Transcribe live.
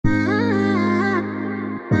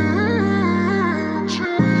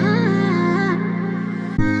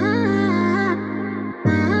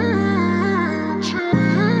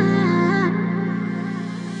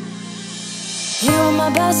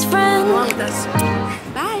best friend. Come along with us.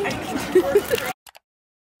 Bye.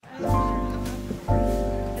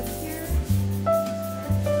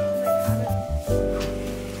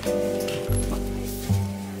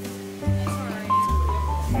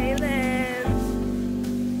 Hey, Liv.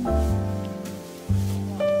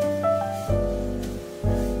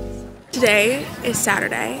 Today is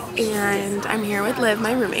Saturday, and I'm here with Liv,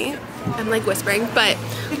 my roommate. I'm like whispering, but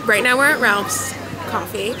right now we're at Ralph's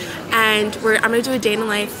Coffee, and I'm gonna do a day in the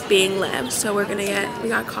life being Liv. So we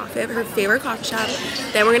got coffee at her favorite coffee shop.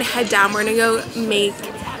 Then we're gonna head down. We're gonna go make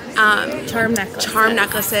charm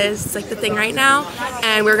necklaces. It's like the thing right now.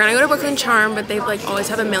 And we're gonna go to Brooklyn Charm, but they like always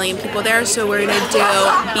have a million people there. So we're gonna do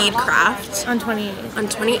bead craft on 28th. On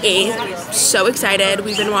 28th. So excited.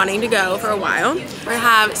 We've been wanting to go for a while. We're gonna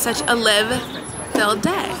have such a Liv-filled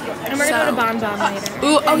day. And we're gonna go to Bonbon later.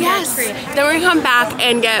 Ooh, oh yes. Then we're gonna come back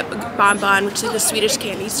and get bonbon, which is like the Swedish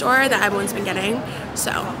candy store that everyone's been getting.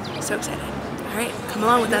 So excited. All right, come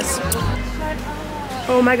along with us.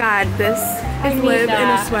 Oh my God, this is Liv in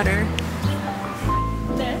a sweater.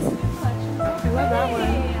 This collection. I love that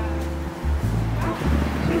one.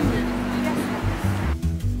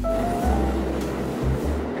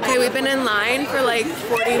 Okay, we've been in line for like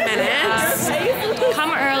 40 minutes.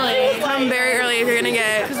 Come early. Come very early if you're gonna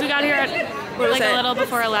get. Because we got here at like a little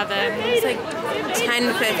before 11. It's like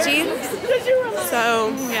 10:50.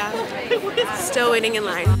 So yeah, still waiting in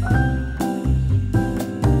line.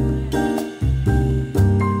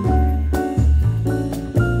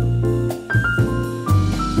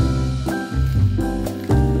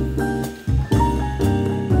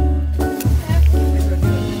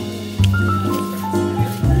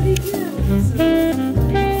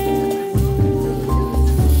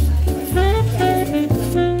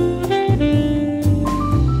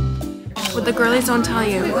 What the girlies don't tell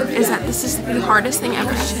you is that this is the hardest thing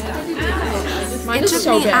ever. It took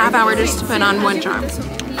me a half hour just to put on one charm.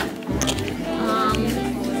 I'm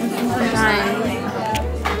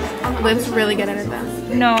dying. Liv's really good at it though.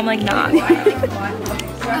 No, I'm like not. You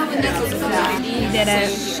did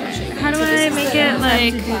it. How do I make it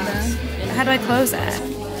like, how do I close it?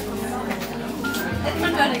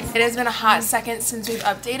 It has been a hot second since we've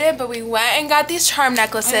updated, but we went and got these charm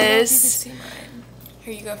necklaces.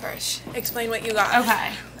 Here, you go first. Explain what you got.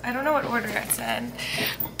 Okay. I don't know what order it's in.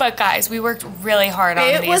 But guys, we worked really hard on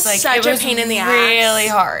these. It was such a pain in the ass. Really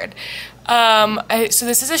hard. So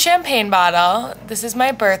this is a champagne bottle. This is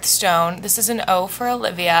my birthstone. This is an O for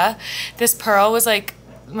Olivia. This pearl was like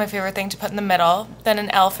my favorite thing to put in the middle. Then an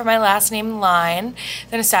L for my last name, Line.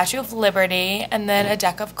 Then a Statue of Liberty. And then a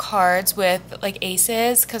deck of cards with like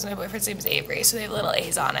aces, because my boyfriend's name is Avery, so they have little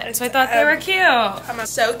A's on it. So I thought they were cute.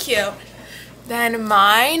 So cute. Then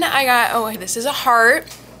mine, I got, oh, this is a heart.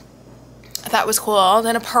 That was cool.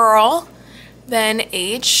 Then a pearl. Then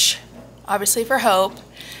H, obviously for hope.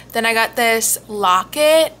 Then I got this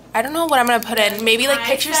locket. I don't know what I'm gonna put in. Maybe like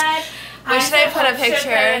pictures. Where should I put a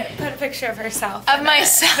picture? Put a picture of herself. Of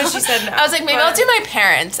myself. But she said no. I was like, maybe I'll do my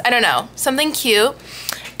parents. I don't know. Something cute.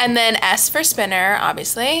 And then S for spinner,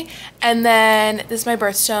 obviously. And then this is my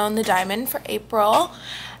birthstone, the diamond for April.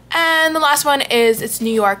 And the last one is, it's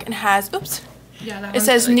New York and has, oops. Yeah, it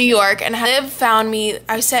says New York, and Liv found me.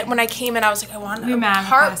 I said when I came in, I was like, I want a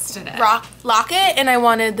heart locket, and I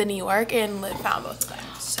wanted the New York, and Liv found both of them.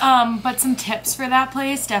 So. But some tips for that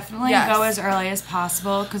place: definitely go as early as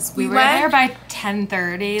possible, because we were went there by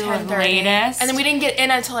 10:30, the latest, and then we didn't get in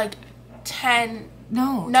until like 10.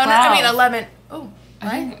 No, I mean 11. Oh,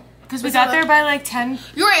 right. Because we got there by like 10.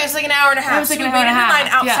 You're right. It's like an hour and a half. It was like an hour and a half. Line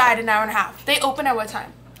outside an hour and a half. They open at what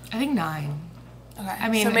time? I think 9. Okay. I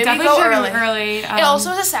mean, so maybe definitely go early. It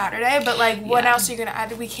also is a Saturday, but like, what else are you gonna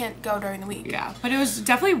add? We can't go during the week. Yeah, but it was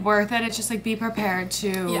definitely worth it. It's just like be prepared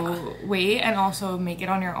to wait and also make it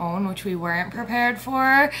on your own, which we weren't prepared for.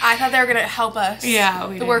 I thought they were gonna help us. Yeah,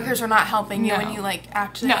 the workers were not helping you when you like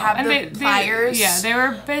actually have the flyers. They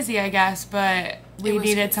were busy, I guess, but we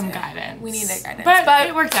needed some guidance. We needed guidance, but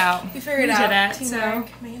it worked out. We figured it out. So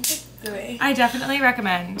I definitely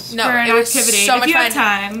recommend for an activity so much if you fun. have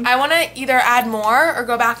time. I want to either add more or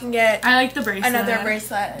go back and get. I like the bracelet. Another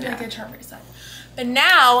bracelet, like a charm bracelet. But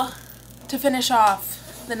now, to finish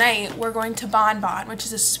off the night, we're going to Bonbon, which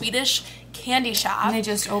is a Swedish candy shop. And they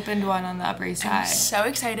just opened one on the Upper East Side. I'm so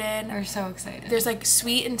excited. We're so excited. There's like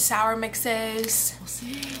sweet and sour mixes. We'll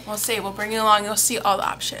see. We'll see. We'll bring you along. You'll see all the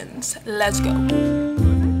options. Let's go.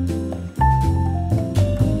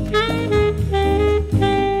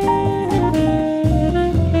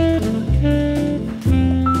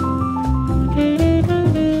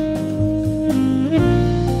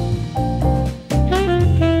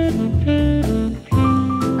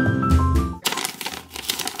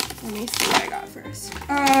 Let me see what I got first.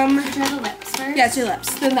 Try the lips first. Yeah, two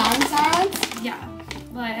lips. The non-sour ones? Yeah.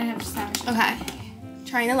 Well, I have sour. Okay.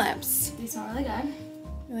 Trying the lips. They smell really good.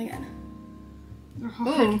 Really good. They're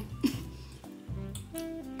hard. Ooh.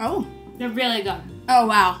 Oh. They're really good. Oh,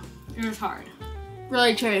 wow. They're just hard.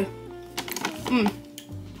 Really chewy. Mmm.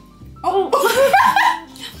 Oh!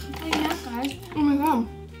 Yeah, guys. Oh my god.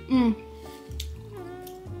 Mmm.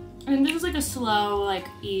 I think this is like a slow, like,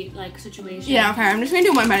 eat, like, situation. Yeah, okay. I'm just gonna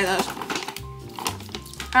do one bite of those.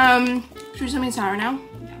 Should we do something sour now?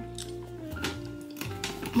 Yeah.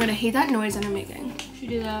 But I hate that noise that I'm making. Should we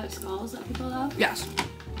do the skulls that people love? Yes.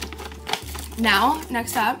 Now,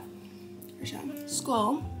 next up,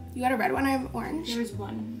 skull. You got a red one, I have orange. There's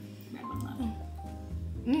one red one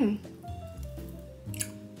left. Mmm.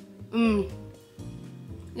 Mmm.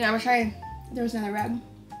 Yeah, I'm gonna try. There was another red.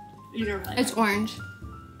 These are really It's good. orange.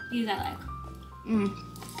 These I like. Mmm.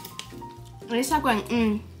 Let me stop going.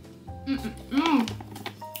 Mmm. Mm-mm. Mm.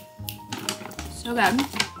 So good.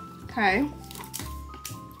 Okay.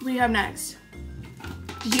 What do you have next?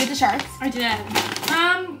 Did you get the sharks? I did.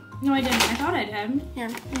 No, I didn't. I thought I did. Here,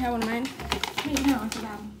 you have one of mine. Wait, no, I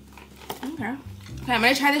forgot. Okay. Okay, I'm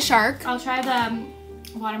gonna try the shark. I'll try the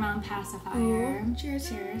watermelon pacifier. Ooh. Cheers,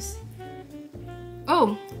 cheers.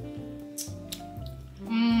 Oh.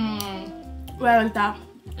 Mmm. Well, I like that.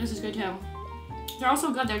 This is good too. They're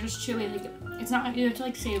also good. They're just chewy. Like, it's not. You have to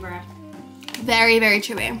like savor it. Very, very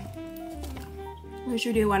chewy. We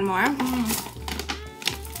should do one more.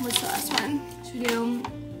 What's the last one? Should we do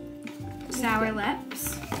sour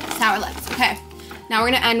lips? Sour lips. Okay. Now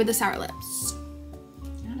we're gonna end with the sour lips.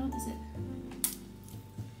 I don't know what this is.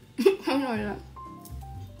 I don't know what it is.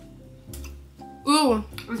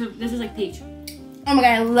 Ooh. This is like peach. Oh my god,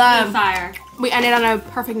 I love. Fire. We ended on a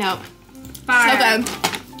perfect note. Fire. So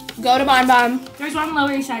good. Go to Bonbon. There's one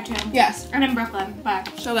Lower East Side too. Yes. And in Brooklyn, but.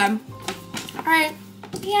 So good. All right.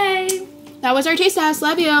 Yay. That was our taste test.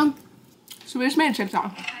 Love you. So we just made a chip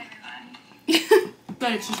song.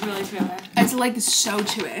 But it's just really chewy. It's like so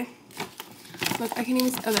chewy. Look, I can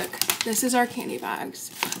even. Oh look, this is our candy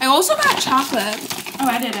bags. I also got chocolate. Oh,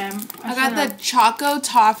 I didn't. I got the Choco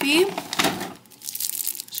Toffee.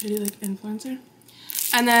 Should I do like influencer?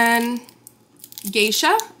 And then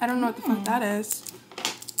Geisha. I don't know what the fuck that is.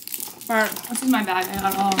 Or This is my bag. I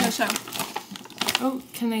got all. Geisha. Oh,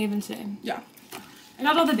 can they even see? Yeah. I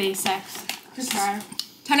got all the basics. Just try.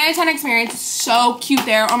 10 out of 10 experience. So cute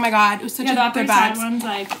there. Oh my god. It was such Yeah, a the upper good side bag. one's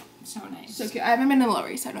like so nice. So cute. I haven't been to the Lower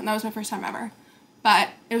East Side one. That was my first time ever. But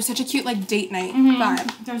it was such a cute like date night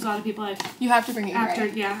vibe. There's a lot of people like You have to bring it after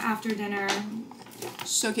right? after dinner.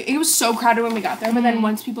 So cute. It was so crowded when we got there, but then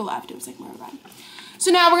once people left, it was like more fun.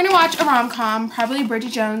 So now we're gonna watch a rom-com, probably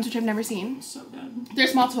Bridget Jones, which I've never seen. So good.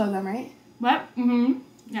 There's multiple of them, right? What? Mm-hmm.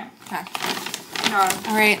 Yeah. Okay. Yeah.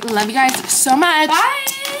 All right. Love you guys so much. Bye.